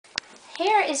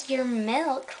Here is your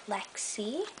milk,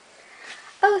 Lexi.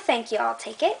 Oh, thank you. I'll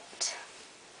take it.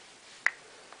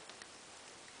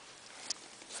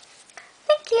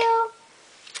 Thank you.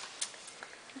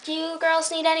 Do you girls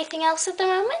need anything else at the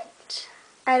moment?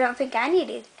 I don't think I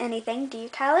needed anything. Do you,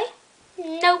 Callie?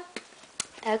 Nope.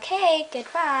 Okay,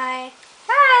 goodbye.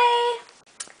 Bye.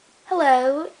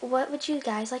 Hello, what would you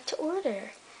guys like to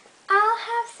order? I'll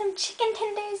have some chicken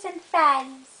tenders and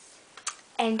fries.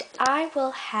 And I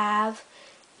will have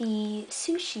the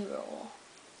sushi roll.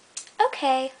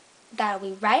 Okay, that'll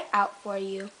be right out for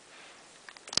you.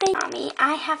 Mommy,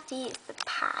 I have to use the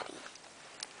potty.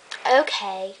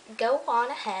 Okay, go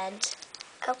on ahead.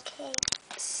 Okay.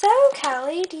 So,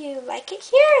 Callie, do you like it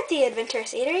here at the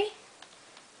Adventurous Eatery?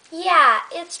 Yeah,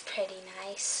 it's pretty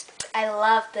nice. I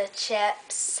love the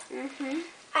chips. Mm-hmm.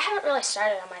 I haven't really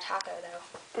started on my taco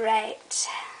though. Right.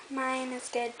 Mine is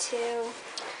good too.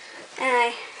 And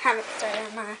I haven't started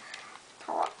on my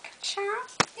pork chop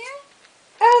yet.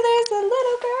 Oh, there's a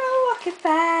little girl walking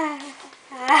by.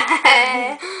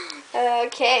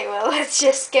 Okay, well, let's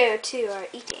just go to our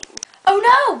eating. Oh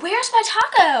no, where's my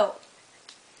taco?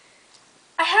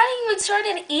 I hadn't even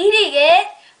started eating it.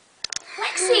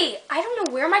 Lexi, I don't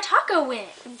know where my taco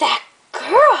went. That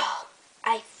girl!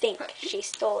 I think she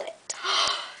stole it.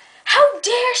 How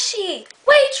dare she?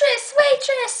 Waitress,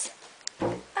 waitress!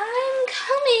 I'm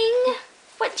coming.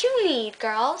 What do you need,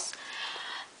 girls?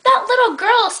 That little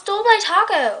girl stole my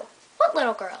taco. What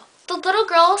little girl? The little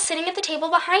girl sitting at the table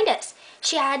behind us.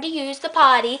 She had to use the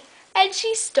potty, and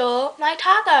she stole my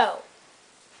taco.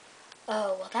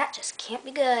 Oh, well, that just can't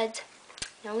be good.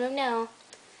 No, no, no.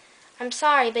 I'm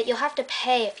sorry, but you'll have to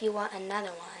pay if you want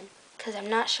another one, because I'm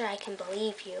not sure I can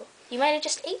believe you. You might have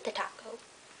just ate the taco.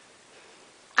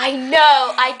 I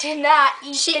know, I did not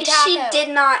eat the taco. She did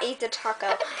not eat the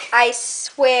taco. I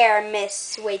swear,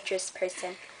 Miss Waitress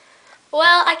person.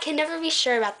 Well, I can never be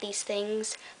sure about these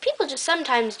things. People just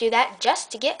sometimes do that just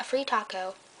to get a free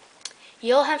taco.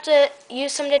 You'll have to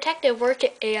use some detective work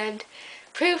and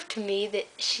prove to me that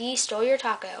she stole your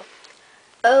taco.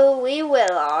 Oh, we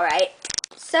will, all right.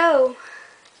 So,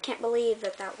 can't believe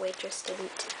that waitress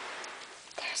didn't.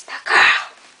 There's the girl.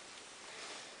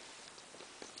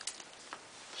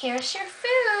 Here's your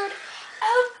food.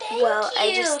 Oh, thank you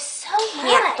I just so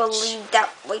can't much. believe that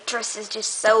waitress is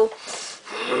just so.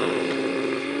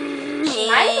 She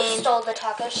might have stole the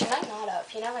taco. She might not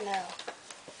have. You never know.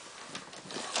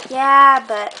 Yeah,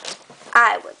 but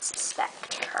I would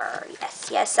suspect her.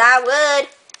 Yes, I would.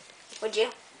 Would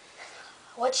you?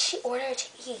 What'd she order to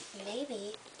eat?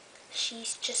 Maybe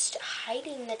she's just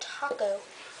hiding the taco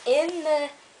in the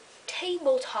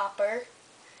table topper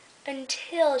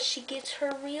until she gets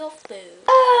her real food.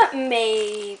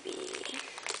 Maybe.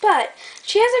 But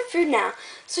she has her food now,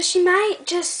 so she might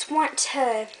just want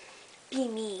to be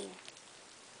mean.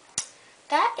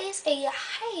 That is a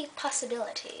high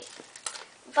possibility.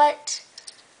 But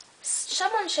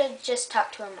someone should just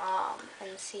talk to her mom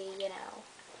and see,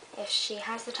 if she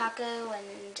has the taco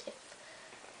and if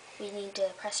we need to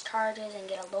press charges and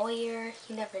get a lawyer.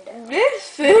 You never know. This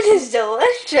food is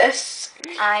delicious.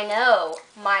 I know.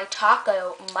 My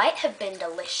taco might have been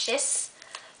delicious,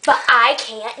 but I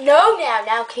can't know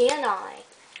now can I?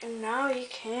 No, you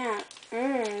can't.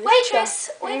 Waitress.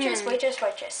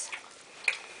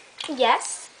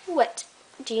 Yes? What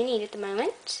do you need at the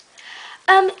moment?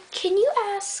 Can you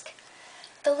ask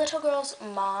the little girl's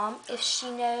mom if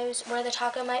she knows where the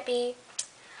taco might be?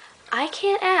 I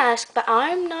can't ask, but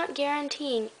I'm not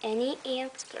guaranteeing any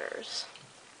answers.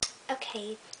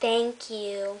 Okay, thank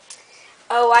you.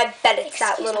 Oh, I bet it's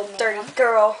that little dirty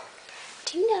girl.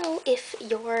 Do you know if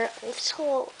your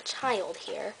little child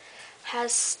here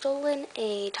has stolen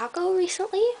a taco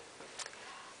recently?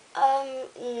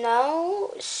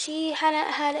 No, she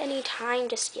hadn't had any time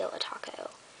to steal a taco.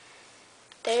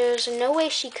 There's no way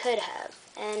she could have,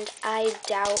 and I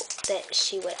doubt that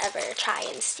she would ever try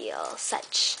and steal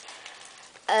such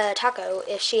a taco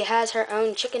if she has her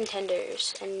own chicken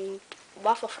tenders and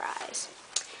waffle fries.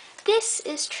 This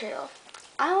is true.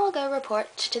 I'll go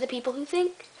report to the people who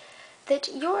think that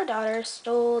your daughter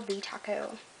stole the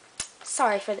taco.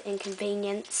 Sorry for the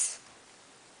inconvenience.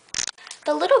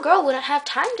 The little girl wouldn't have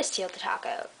time to steal the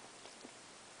taco.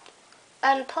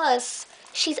 And plus,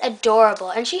 she's adorable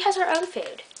and she has her own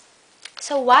food.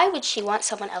 So why would she want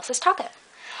someone else's taco?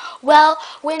 Well,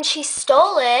 when she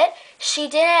stole it, she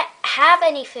didn't have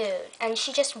any food and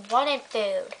she just wanted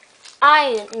food.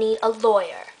 I need a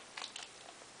lawyer.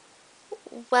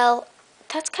 Well,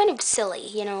 that's kind of silly,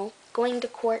 going to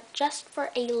court just for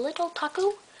a little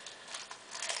taco.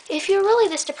 If you're really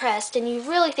this depressed and you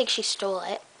really think she stole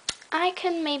it, I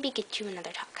can maybe get you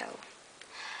another taco.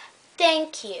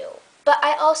 Thank you, but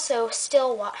I also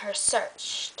still want her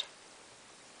searched.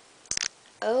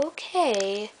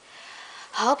 Okay,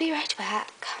 I'll be right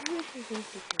back.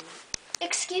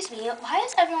 Excuse me, why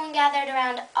is everyone gathered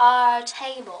around our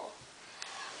table?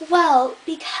 Well,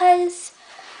 because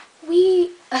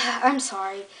I'm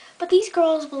sorry, but these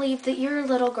girls believe that your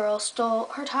little girl stole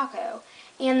her taco,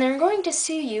 and they're going to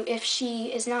sue you if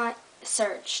she is not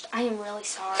searched. I am really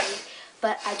sorry,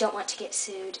 but I don't want to get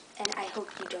sued, and I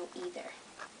hope you don't either.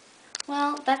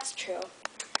 Well, that's true.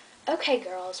 Okay,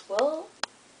 girls, we'll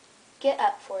get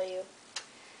up for you.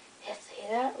 If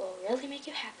that will really make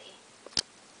you happy.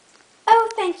 Oh,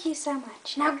 thank you so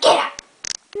much. Now get up.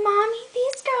 Mommy,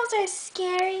 these girls are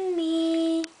scaring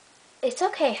me. It's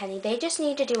okay, honey. They just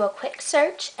need to do a quick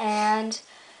search and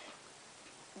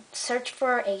search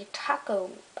for a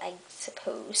taco, I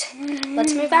suppose.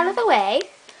 Let's move out of the way.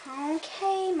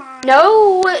 Okay, Mom.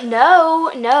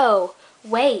 No.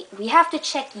 Wait, we have to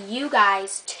check you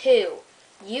guys too.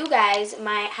 You guys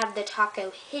might have the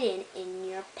taco hidden in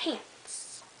your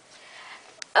pants.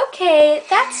 Okay,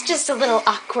 that's just a little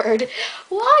awkward.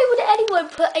 Why would anyone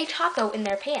put a taco in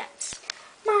their pants?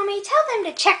 Mommy, tell them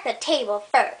to check the table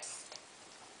first.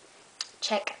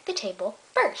 Check the table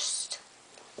first.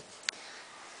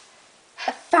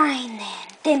 Fine then.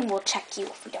 Then we'll check you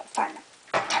if we don't find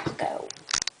a taco.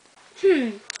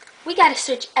 We gotta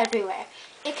search everywhere.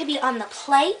 It could be on the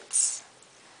plates,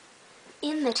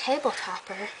 in the table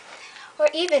topper, or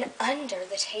even under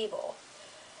the table.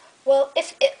 Well,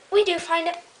 if we do find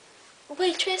it,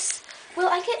 waitress, will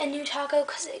I get a new taco?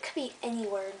 Because it could be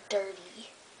anywhere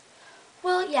dirty.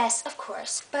 Well, yes, of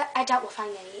course, but I doubt we'll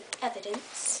find any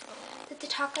evidence that the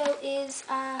taco is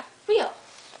real.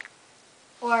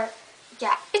 Or,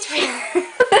 yeah, it's real.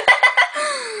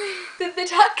 The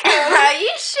taco. Are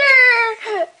you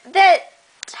sure that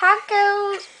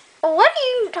tacos... What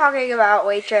are you talking about,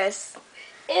 waitress?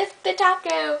 If the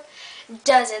taco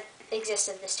doesn't exist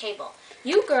at this table,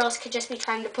 you girls could just be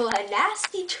trying to pull a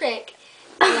nasty trick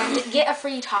and get a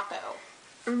free taco.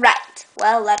 Right.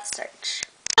 Well, let's search.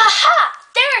 Aha!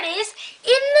 There it is,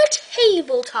 in the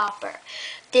table topper.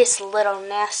 This little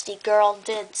nasty girl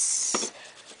did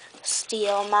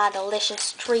steal my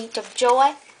delicious treat of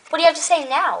joy. What do you have to say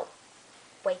now,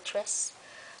 waitress?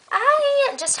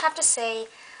 I just have to say,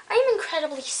 I'm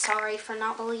incredibly sorry for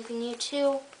not believing you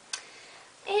two.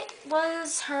 It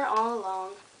was her all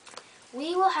along.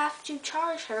 We will have to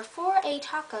charge her for a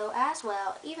taco as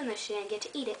well, even though she didn't get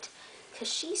to eat it,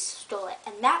 because she stole it,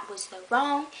 and that was the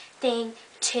wrong thing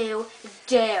to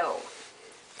do.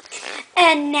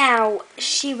 And now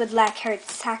she would like her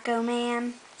taco,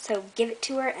 ma'am. So give it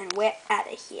to her and we're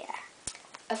out of here.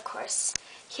 Of course.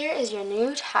 Here is your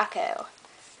new taco.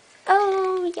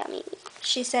 Oh, yummy.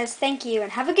 She says thank you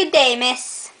and have a good day,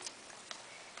 miss.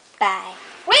 Bye.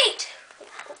 Wait!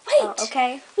 Oh,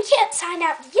 okay. We can't sign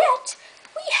out yet.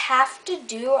 We have to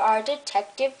do our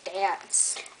detective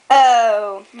dance.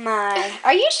 Oh, my.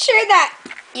 Are you sure that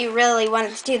you really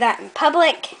wanted to do that in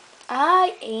public?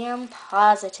 I am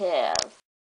positive.